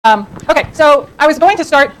Okay, so I was going to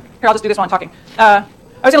start, here I'll just do this while I'm talking. I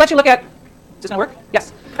was going to let you look at, is this going to work?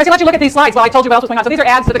 Yes. I was going to let you look at these slides while I told you what else was going on. So these are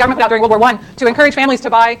ads that the government put out during World War I to encourage families to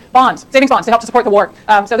buy bonds, savings bonds, to help to support the war.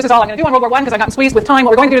 So this is all I'm going to do on World War I because I've gotten squeezed with time.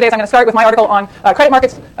 What we're going to do today is I'm going to start with my article on credit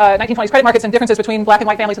markets, 1920s credit markets and differences between black and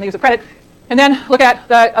white families and the use of credit. And then look at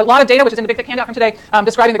a lot of data, which is in the big thick handout from today,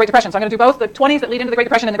 describing the Great Depression. So I'm going to do both the 20s that lead into the Great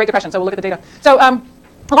Depression and the Great Depression. So we'll look at the data. So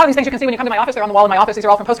a lot of these things you can see when you come to my office. They're on the wall in my office. These are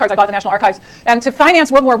all from postcards I got at the National Archives. And to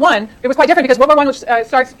finance World War I, it was quite different because World War I, which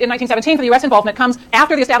starts in 1917 for the U.S. involvement, comes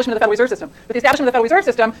after the establishment of the Federal Reserve System. With the establishment of the Federal Reserve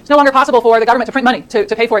System, it's no longer possible for the government to print money to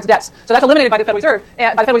pay for its debts. So that's eliminated by the Federal Reserve,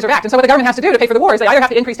 by the Federal Reserve Act. And so what the government has to do to pay for the war is they either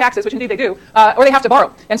have to increase taxes, which indeed they do, or they have to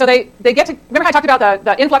borrow. And so they get to, remember how I talked about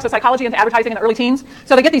the influx of psychology into advertising in the early teens?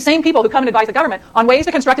 So they get these same people who come and advise the government on ways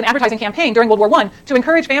to construct an advertising campaign during World War I to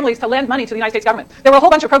encourage families to lend money to the United States government. There were a whole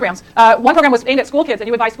bunch of programs. One program was aimed at school kids, and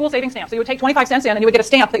you would buy school savings stamps. So you would take 25 cents in, and you would get a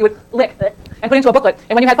stamp that you would lick and put into a booklet.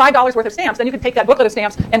 And when you had $5 worth of stamps, then you could take that booklet of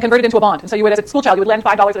stamps and convert it into a bond. And so you would, as a school child, you would lend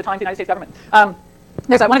 $5 at a time to the United States government.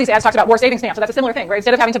 There's one of these ads talks about war savings stamps, so that's a similar thing, where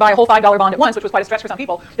instead of having to buy a whole $5 bond at once, which was quite a stretch for some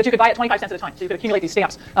people, that you could buy it 25 cents at a time. So you could accumulate these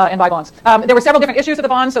stamps and buy bonds. There were several different issues of the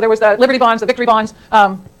bonds. So there was the Liberty bonds, the Victory bonds.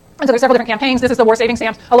 And so there's several different campaigns. This is the war savings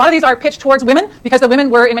stamps. A lot of these are pitched towards women because the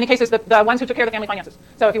women were, in many cases, the ones who took care of the family finances.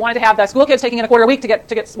 So if you wanted to have the school kids taking in a quarter a week to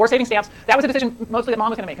get war savings stamps, that was a decision mostly that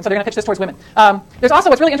mom was going to make. And so they're going to pitch this towards women. There's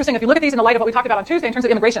also what's really interesting if you look at these in the light of what we talked about on Tuesday in terms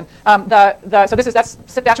of immigration. So that's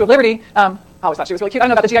Statue of Liberty. I always thought she was really cute. I don't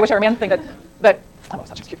know about the Gee, I wish I were a man thing, but I always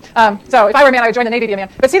thought she was cute. So if I were a man, I would join the Navy to be a man.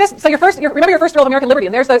 But see this? So remember your first rule of American liberty,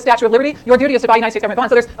 and there's the Statue of Liberty. Your duty is to buy United States government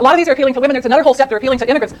bonds. So there's a lot of these are appealing to women. There's another whole set that are appealing to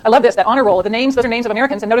immigrants. I love this, that honor roll. The names, those are names of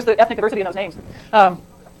Americans, and notice the ethnic diversity in those names. And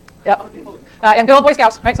good old Boy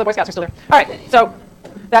Scouts, right? So the Boy Scouts are still there. All right, so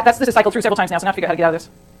this is cycled through several times now, so now I have to figure out how to get out of this.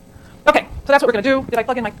 Okay, so that's what we're going to do. Did I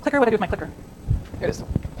plug in my clicker? What did I do with my clicker? Here it is.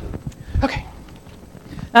 Okay.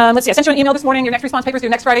 Let's see, I sent you an email this morning. Your next response paper is due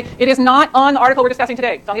next Friday. It is not on the article we're discussing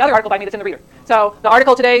today. It's on the other article by me that's in the reader. So the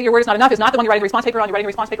article today, Your Word is Not Enough, is not the one you're writing the response paper on. You're writing a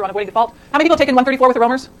response paper on avoiding default. How many people have taken 134 with the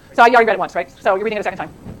Roamers? So you already read it once, right? So you're reading it a second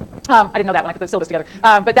time. I didn't know that when I put the syllabus together.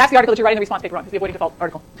 But that's the article that you're writing the response paper on. It's the avoiding default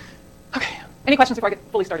article. Okay. Any questions before I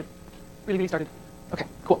get fully started? Really started? Okay,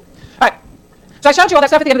 cool. All right. So I showed you all that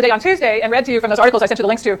stuff at the end of the day on Tuesday and read to you from those articles I sent you the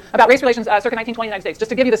links to about race relations circa 1920 United States, just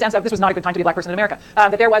to give you the sense of this was not a good time to be a black person in America,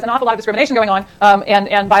 that there was an awful lot of discrimination going on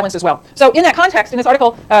and violence as well. So in that context, in this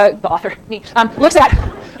article, the author, me, looks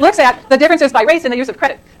at the differences by race in the use of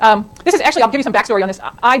credit. This is actually, I'll give you some backstory on this.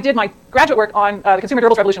 I did my graduate work on the consumer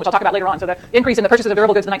durables revolution, which I'll talk about later on, so the increase in the purchases of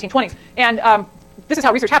durable goods in the 1920s. And this is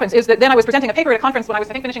how research happens, is that then I was presenting a paper at a conference when I was,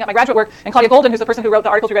 I think, finishing up my graduate work, and Claudia Golden, who's the person who wrote the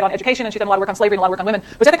articles we read on education, and she's done a lot of work on slavery and a lot of work on women,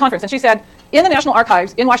 was at the conference, and she said, in the National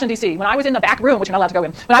Archives in Washington, D.C., when I was in the back room, which you're not allowed to go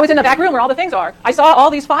in, when I was in the back room where all the things are, I saw all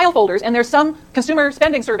these file folders, and there's some consumer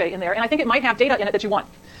spending survey in there, and I think it might have data in it that you want.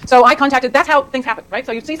 So I contacted, that's how things happen, right?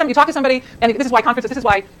 So you talk to somebody, and this is why conferences, this is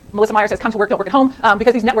why Melissa Meyer says, come to work, don't work at home,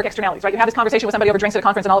 because these network externalities, right? You have this conversation with somebody over drinks at a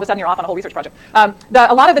conference, and all of a sudden you're off on a whole research project. A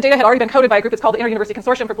lot of the data had already been coded by a group that's called the Inter-University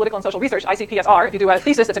Consortium for Political and Social Research, ICPSR. If you do a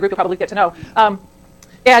thesis, it's a group you'll probably get to know.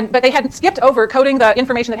 But they had skipped over coding the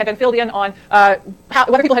information that had been filled in on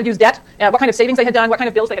whether people had used debt, what kind of savings they had done, what kind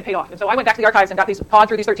of bills they had paid off. And so I went back to the archives and got pawed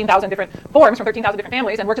through these 13,000 different forms from 13,000 different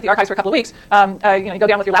families and worked at the archives for a couple of weeks. You go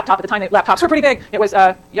down with your laptop. At the time, the laptops were pretty big. It was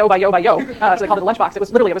yo by yo by yo. So they called it a lunchbox.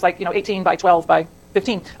 It was like 18 by 12 by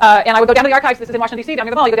 15. And I would go down to the archives. This is in Washington, D.C., down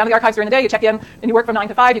near the mall. You go down to the archives during the day, you check in, and you work from 9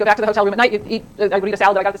 to 5. You go back to the hotel room at night. You eat. I would eat a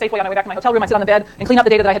salad that I got at the Safeway on my way back to my hotel room. I sit on the bed and clean up the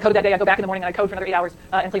data that I had coded that day. I go back in the morning and I code for another 8 hours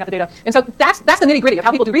and clean up the data. And so that's the nitty-gritty of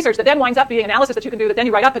how people do research that then winds up being analysis that you can do, that then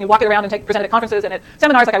you write up and you walk it around and present it at conferences and at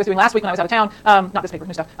seminars like I was doing last week when I was out of town. Not this paper,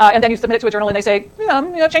 new stuff. And then you submit it to a journal and they say,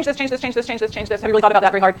 change this, change this, change this, change this, change this. Have you really thought about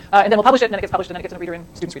that very hard? And then we'll publish it, and then it gets published, and then it gets in a reader and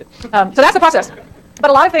students read it. So that's the process. But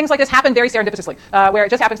a lot of things like this happen very serendipitously, where it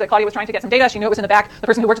just happens that Claudia was trying to get some data. She knew it was in the back. The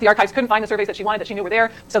person who worked at the archives couldn't find the surveys that she wanted that she knew were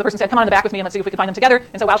there. So the person said, come on in the back with me and let's see if we can find them together.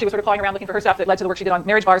 And so while she was sort of clawing around looking for her stuff that led to the work she did on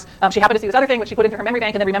marriage bars, she happened to see this other thing, which she put into her memory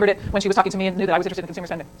bank and then remembered it when she was talking to me and knew that I was interested in consumer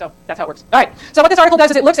spending. So that's how it works. All right. So what this article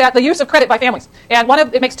does is it looks at the use of credit by families. And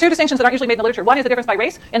it makes two distinctions that aren't usually made in the literature. One is the difference by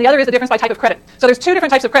race, and the other is the difference by type of credit. So there's two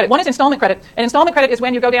different types of credit. One is installment credit. And installment credit is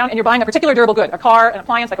when you go down and you're buying a particular durable good, a car, an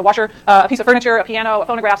appliance like a washer, a piece of furniture, a piano, a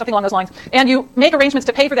phonograph, something along those lines. And you make arrangements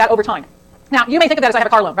to pay for that over time. Now, you may think of that as I have a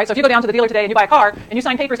car loan, right? So if you go down to the dealer today and you buy a car and you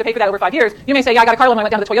sign papers to pay for that over 5 years, you may say, yeah, I got a car loan when I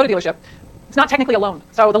went down to the Toyota dealership. It's not technically a loan.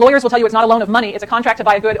 So the lawyers will tell you it's not a loan of money, it's a contract to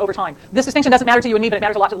buy a good over time. This distinction doesn't matter to you and me, but it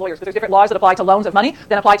matters a lot to the lawyers, because there's different laws that apply to loans of money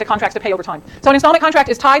than apply to contracts to pay over time. So an installment contract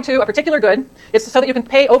is tied to a particular good. It's so that you can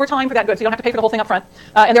pay over time for that good, so you don't have to pay for the whole thing up front.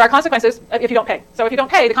 And there are consequences if you don't pay. So if you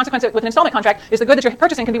don't pay, the consequence with an installment contract is the good that you're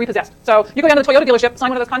purchasing can be repossessed. So you go down to the Toyota dealership, sign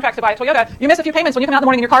one of those contracts to buy a Toyota, you miss a few payments when you come out in the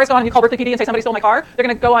morning and your car is gone and you call Berkeley PD and say somebody stole my car. They're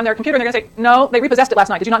going to go on their computer and they're going to say, no, they repossessed it last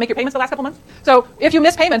night. Did you not make your payments the last couple months? So if you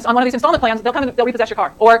miss payments on one of these installment plans, they'll repossess your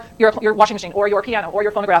car or your washing machine or your piano or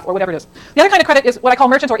your phonograph or whatever it is. The other kind of credit is what I call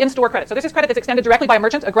merchant or in-store credit. So this is credit that's extended directly by a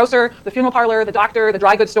merchant, a grocer, the funeral parlor, the doctor, the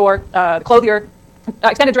dry goods store, the clothier,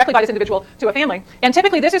 extended directly by this individual to a family. And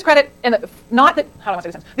typically this is credit, and not that, how do I want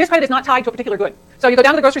to say this? This credit is not tied to a particular good. So you go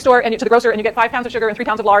down to the grocery store and to the grocer and you get 5 pounds of sugar and 3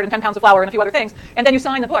 pounds of lard and 10 pounds of flour and a few other things, and then you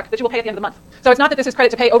sign the book that you will pay at the end of the month. So it's not that this is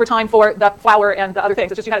credit to pay over time for the flour and the other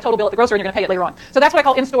things. It's just you had a total bill at the grocer and you're going to pay it later on. So that's what I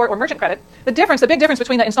call in-store or merchant credit. The big difference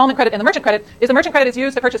between the installment credit and the merchant credit is the merchant credit is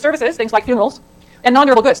used to purchase services, things like funerals, and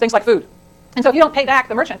non-durable goods, things like food. And so if you don't pay back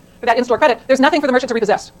the merchant for that in-store credit, there's nothing for the merchant to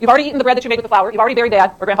repossess. You've already eaten the bread that you made with the flour. You've already buried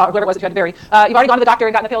dad or grandpa or whoever it was that you had to bury. You've already gone to the doctor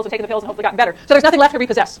and gotten the pills and taken the pills and hopefully gotten better. So there's nothing left to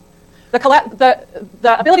repossess.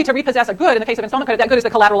 The ability to repossess a good in the case of installment credit, that good is the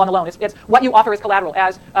collateral on the loan. It's what you offer as collateral,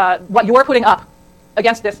 as what you're putting up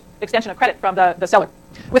against this extension of credit from the seller.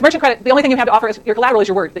 With merchant credit, the only thing you have to offer is your collateral is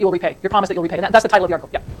your word that you will repay, your promise that you'll repay. And that's the title of the article.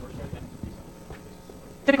 Yeah.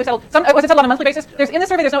 Typically settled. Was it settled on a monthly basis? In this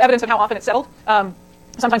survey, there's no evidence of how often it's settled.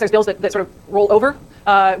 Sometimes there's bills that sort of roll over.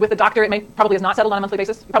 With the doctor, it probably is not settled on a monthly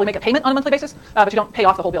basis. You probably make a payment on a monthly basis, but you don't pay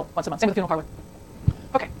off the whole bill once a month. Same with the funeral parlor.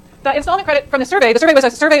 Okay. The installment credit from the survey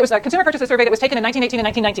was a consumer purchases survey that was taken in 1918 and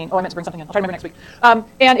 1919. Oh, I meant to bring something in. I'll try to remember next week.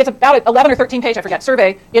 And it's about an 11 or 13 page, I forget,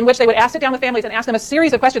 survey in which they would sit down with families and ask them a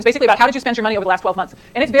series of questions basically about how did you spend your money over the last 12 months.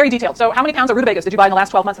 And it's very detailed. So how many pounds of rutabagas did you buy in the last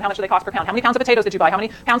 12 months and how much do they cost per pound? How many pounds of potatoes did you buy? How many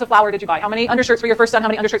pounds of flour did you buy? How many undershirts for your first son? How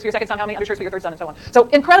many undershirts for your second son? How many undershirts for your third son? And so on. So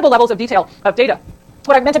incredible levels of detail of data.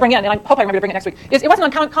 What I meant to bring in, and I hope I remember to bring it next week, is it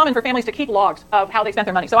wasn't uncommon for families to keep logs of how they spent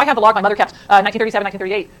their money. So I have the log my mother kept, 1937,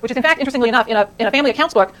 1938, which is in fact, interestingly enough, in a family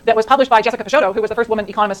accounts book that was published by Jessica Peixoto, who was the first woman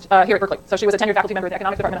economist here at Berkeley. So she was a tenured faculty member in the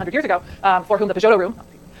economics department 100 years ago, for whom the Peixoto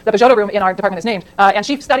room in our department is named. And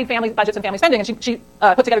she studied family budgets and family spending, and she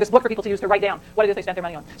put together this book for people to use to write down what it is they spent their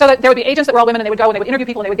money on. So that there would be agents that were all women, and they would go and they would interview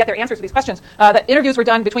people, and they would get their answers to these questions. The interviews were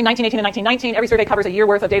done between 1918 and 1919. Every survey covers a year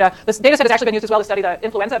worth of data. This data set has actually been used as well to study the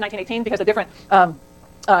influenza of 1918 because of different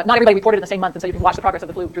not everybody reported in the same month, and so you can watch the progress of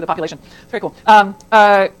the flu through the population. It's very cool. And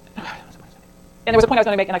there was a point I was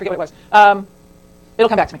going to make, and I forget what it was. It'll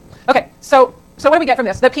come back to me. Okay, so what do we get from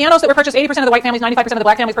this? The pianos that were purchased, 80% of the white families, 95% of the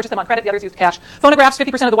black families purchased them on credit. The others used cash. Phonographs,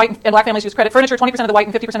 50% of the white and black families used credit. Furniture, 20% of the white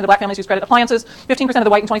and 50% of the black families used credit. Appliances, 15% of the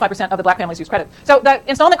white and 25% of the black families used credit. So the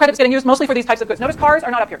installment credit is getting used mostly for these types of goods. Notice cars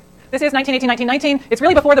are not up here. This is 1918, 1919. It's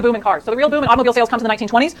really before the boom in cars. So the real boom in automobile sales comes in the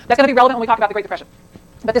 1920s. That's going to be relevant when we talk about the Great Depression.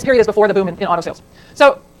 But this period is before the boom in auto sales.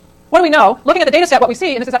 So what do we know? Looking at the data set, what we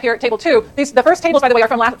see, and this is up here at table 2, the first tables, by the way, are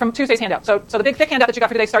from Tuesday's handout. So the big thick handout that you got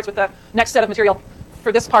for today starts with the next set of material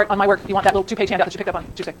for this part on my work. You want that little 2-page handout that you picked up on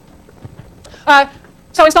Tuesday.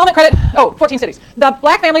 So installment credit, 14 cities. The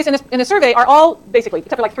black families in this survey are all, basically,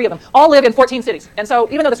 except for like 3 of them, all live in 14 cities. And so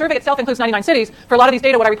even though the survey itself includes 99 cities, for a lot of these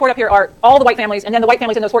data, what I report up here are all the white families, and then the white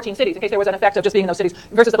families in those 14 cities, in case there was an effect of just being in those cities,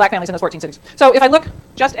 versus the black families in those 14 cities. So if I look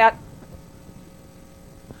just at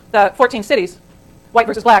the 14 cities, white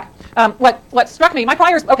versus black. What struck me, my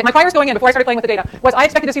priors going in before I started playing with the data, was I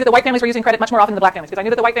expected to see that the white families were using credit much more often than the black families, because I knew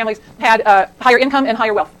that the white families had higher income and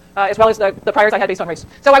higher wealth, as well as the priors I had based on race.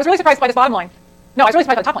 So I was really surprised by this bottom line. No, I was really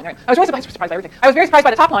surprised by the top line. Right? I was really surprised by everything. I was very surprised by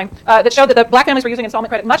the top line that showed that the black families were using installment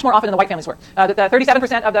credit much more often than the white families were. That the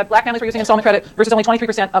 37% of the black families were using installment credit versus only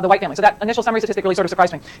 23% of the white families. So that initial summary statistic really sort of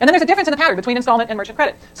surprised me. And then there's a difference in the pattern between installment and merchant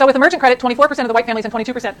credit. So with the merchant credit, 24% of the white families and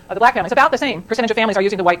 22% of the black families, about the same percentage of families are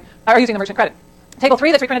using the merchant credit. Table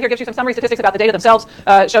 3 that's reprinted here gives you some summary statistics about the data themselves.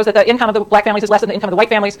 Shows that the income of the black families is less than the income of the white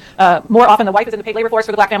families. More often, the wife is in the paid labor force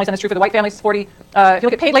for the black families, and it's true for the white families. 40. If you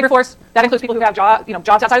look at paid labor force, that includes people who have jobs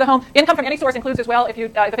outside of the home. Income from any source includes as well if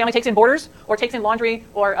a family takes in boarders or takes in laundry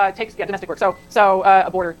or takes domestic work. So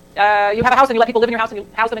a boarder. You have a house and you let people live in your house and you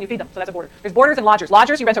house them and you feed them. So that's a boarder. There's boarders and lodgers.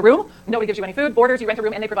 Lodgers, you rent a room. Nobody gives you any food. Boarders, you rent a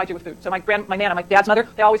room and they provide you with food. So my nana, my dad's mother,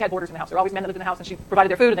 they always had boarders in the house. There were always men that lived in the house and she provided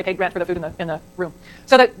their food and they paid rent for the food in the room.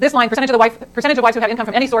 So that this line, percentage of wives who have income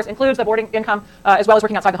from any source includes the boarding income as well as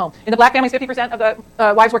working outside the home. In the black families, 50% of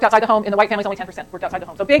the wives worked outside the home. In the white families, only 10% worked outside the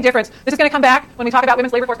home. So big difference. This is going to come back when we talk about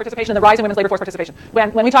women's labor force participation and the rise in women's labor force participation.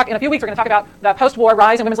 When we talk in a few weeks, we're going to talk about the post-war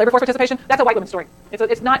rise in women's labor force participation. That's a white women's story.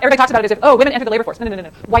 It's not, everybody talks about it as if, women entered the labor force.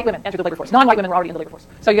 No. White women entered the labor force. Non-white women were already in the labor force.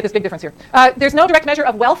 So you get this big difference here. There's no direct measure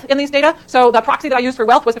of wealth in these data. So the proxy that I used for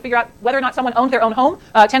wealth was to figure out whether or not someone owned their own home.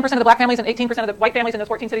 10% of the black families and 18% of the white families in those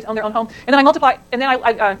 14 cities own their own home. And then I multiplied.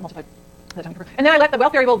 And then I let the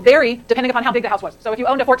wealth variable vary depending upon how big the house was. So if you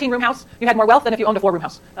owned a 14-room house, you had more wealth than if you owned a 4-room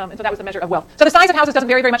house. And so that was the measure of wealth. So the size of houses doesn't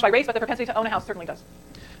vary very much by race, but the propensity to own a house certainly does.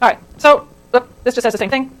 All right, so this just says the same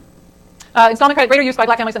thing. Installment credit, greater use by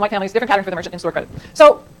black families than white families, different pattern for the merchant in-store credit.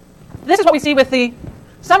 So this is what we see with the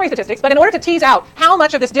summary statistics, but in order to tease out how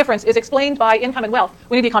much of this difference is explained by income and wealth,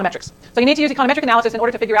 we need the econometrics. So you need to use econometric analysis in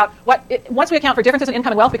order to figure out once we account for differences in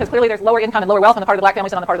income and wealth, because clearly there's lower income and lower wealth on the part of the black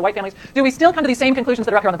families than on the part of the white families, do we still come to these same conclusions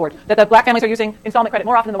that are up here on the board? That the black families are using installment credit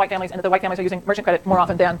more often than the white families, and that the white families are using merchant credit more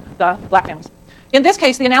often than the black families. In this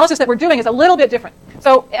case, the analysis that we're doing is a little bit different.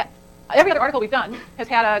 So every other article we've done has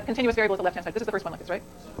had a continuous variable at the left-hand side. This is the first one like this, right?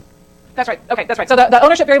 That's right. Okay, that's right. So the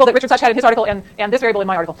ownership variable that Richard Such had in his article and this variable in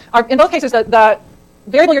my article are, in both cases, the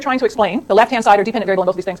variable you're trying to explain, the left-hand side or dependent variable in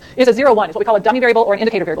both of these things, is a 0, 1. It's what we call a dummy variable or an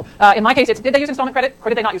indicator variable. In my case, it's did they use installment credit or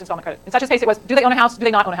did they not use installment credit? In Such's case, it was do they own a house, do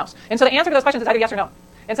they not own a house? And so the answer to those questions is either yes or no.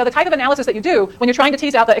 And so the type of analysis that you do when you're trying to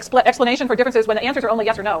tease out the explanation for differences when the answers are only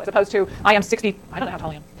yes or no, as opposed to I am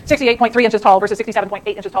 68.3 inches tall versus 67.8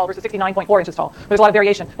 inches tall versus 69.4 inches tall. There's a lot of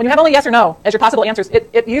variation. When you have only yes or no as your possible answers,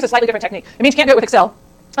 it uses a slightly different technique. It means you can't do it with Excel.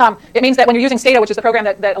 It means that when you're using Stata, which is the program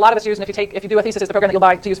that a lot of us use, and if you do a thesis, it's the program that you'll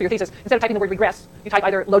buy to use for your thesis, instead of typing the word regress, you type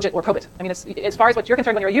either logit or probit. I mean, as far as what you're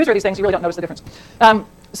concerned, when you're a user of these things, you really don't notice the difference.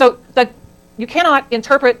 You cannot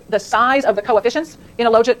interpret the size of the coefficients in a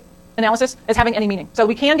logit analysis as having any meaning. So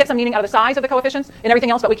we can get some meaning out of the size of the coefficients and everything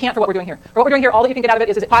else, but we can't for what we're doing here. For what we're doing here, all that you can get out of it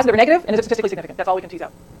is it positive or negative, and is it statistically significant? That's all we can tease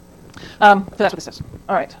out. So that's what this is.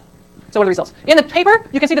 All right. So what are the results? In the paper,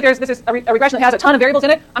 you can see that this is a regression that has a ton of variables in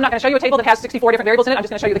it. I'm not going to show you a table that has 64 different variables in it. I'm just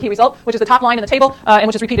going to show you the key result, which is the top line in the table, and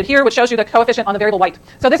which is repeated here, which shows you the coefficient on the variable white.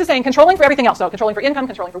 So this is saying controlling for everything else. So controlling for income,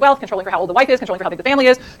 controlling for wealth, controlling for how old the wife is, controlling for how big the family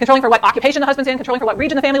is, controlling for what occupation the husband's in, controlling for what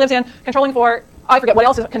region the family lives in, controlling for, I forget what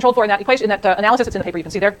else is controlled for in that equation, in that analysis. It's in the paper. You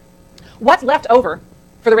can see there. What's left over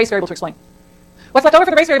for the race variable to explain? What's left over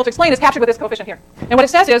for the race variable to explain is captured with this coefficient here. And what it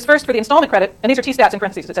says is, first, for the installment credit, and these are T-stats in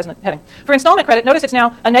parentheses, it says in the heading. For installment credit, notice it's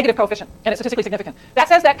now a negative coefficient, and it's statistically significant. That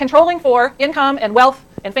says that controlling for income and wealth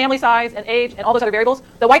and family size and age and all those other variables,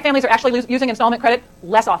 the white families are actually using installment credit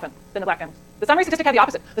less often than the black families. The summary statistic had the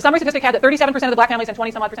opposite. The summary statistic had that 37% of the black families and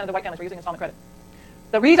 20-some-odd% of the white families were using installment credit.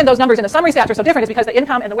 The reason those numbers in the summary stats are so different is because the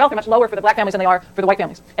income and the wealth are much lower for the black families than they are for the white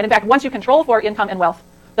families. And in fact, once you control for income and wealth,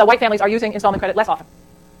 the white families are using installment credit less often.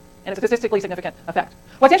 And it's a statistically significant effect.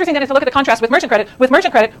 What's interesting then is to look at the contrast with merchant credit. With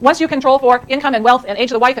merchant credit, once you control for income and wealth and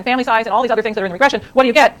age of the wife and family size and all these other things that are in the regression, what do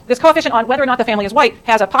you get? This coefficient on whether or not the family is white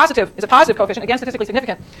is a positive coefficient, again statistically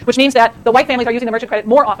significant, which means that the white families are using the merchant credit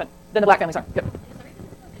more often than the black families are. Yep.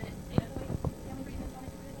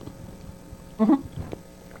 Mm-hmm.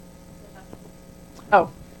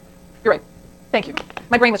 Oh, you're right. Thank you.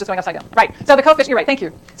 My brain was just going upside down. Right. So the coefficient, you're right. Thank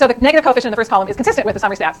you. So the negative coefficient in the first column is consistent with the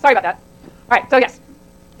summary stats. Sorry about that. All right. So yes.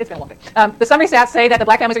 It's been a long day. The summary stats say that the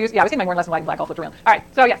black families are using, I was getting my more and less than white and black all flipped around. All right,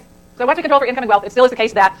 so yes. So once we control for income and wealth, it still is the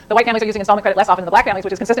case that the white families are using installment credit less often than the black families,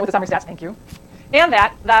 which is consistent with the summary stats, thank you. And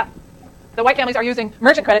that the white families are using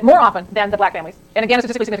merchant credit more often than the black families. And again, a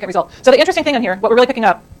statistically significant result. So the interesting thing in here, what we're really picking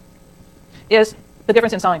up, is the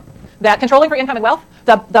difference in sign. That controlling for income and wealth,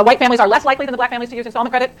 the white families are less likely than the black families to use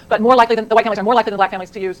installment credit, but more likely than the white families are more likely than the black families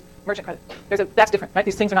to use merchant credit. That's different, right?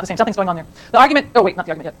 These things are not the same. Something's going on there. The argument, oh wait, not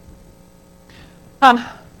the argument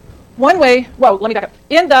yet. One way, well, let me back up.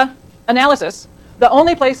 In the analysis, the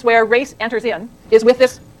only place where race enters in is with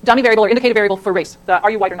this dummy variable or indicator variable for race. Are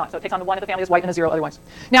you white or not? So it takes on the 1 if the family is white and a 0 otherwise.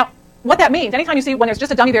 Now, what that means, anytime you see when there's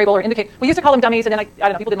just a dummy variable or indicator, we used to call them dummies, and then I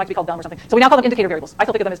don't know, people didn't like to be called dumb or something. So we now call them indicator variables. I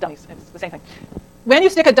still think of them as dummies. It's the same thing. When you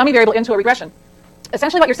stick a dummy variable into a regression,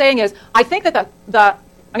 essentially what you're saying is, I think that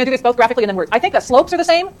I'm going to do this both graphically and then words. I think the slopes are the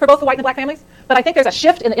same for both the white and the black families, but I think there's a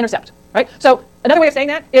shift in the intercept, right? So another way of saying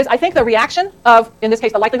that is I think the reaction of, in this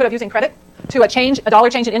case, the likelihood of using credit to a dollar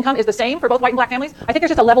change in income is the same for both white and black families. I think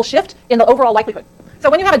there's just a level shift in the overall likelihood. So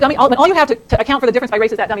when you have a dummy, when all you have to account for the difference by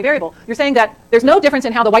race is that dummy variable, you're saying that there's no difference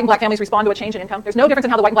in how the white and black families respond to a change in income. There's no difference in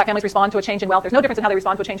how the white and black families respond to a change in wealth. There's no difference in how they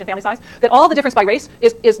respond to a change in family size. That all the difference by race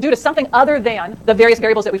is due to something other than the various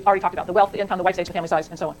variables that we've already talked about, the wealth, the income, the wife's age, the family size,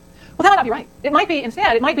 and so on. Well, that might not be right. It might be,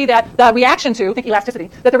 instead, it might be that the reaction to, think elasticity,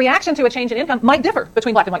 that the reaction to a change in income might differ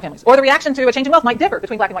between black and white families, or the reaction to a change in wealth might differ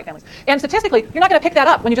between black and white families. And statistically, you're not going to pick that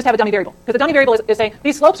up when you just have a dummy variable, because the dummy variable is saying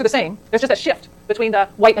these slopes are the same. There's just a shift between the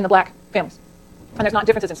white and the black families, and there's not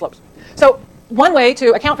differences in slopes. So one way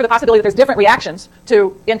to account for the possibility that there's different reactions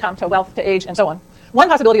to income, to wealth, to age, and so on, one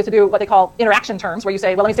possibility is to do what they call interaction terms, where you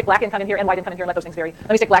say, well, let me stick black income in here and white income in here and let those things vary.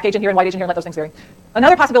 Let me stick black age in here and white age in here and let those things vary.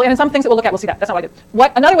 Another possibility, and in some things that we'll look at, we'll see that. That's not what I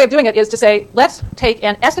did. Another way of doing it is to say, let's take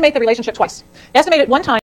and estimate the relationship twice. Estimate it one time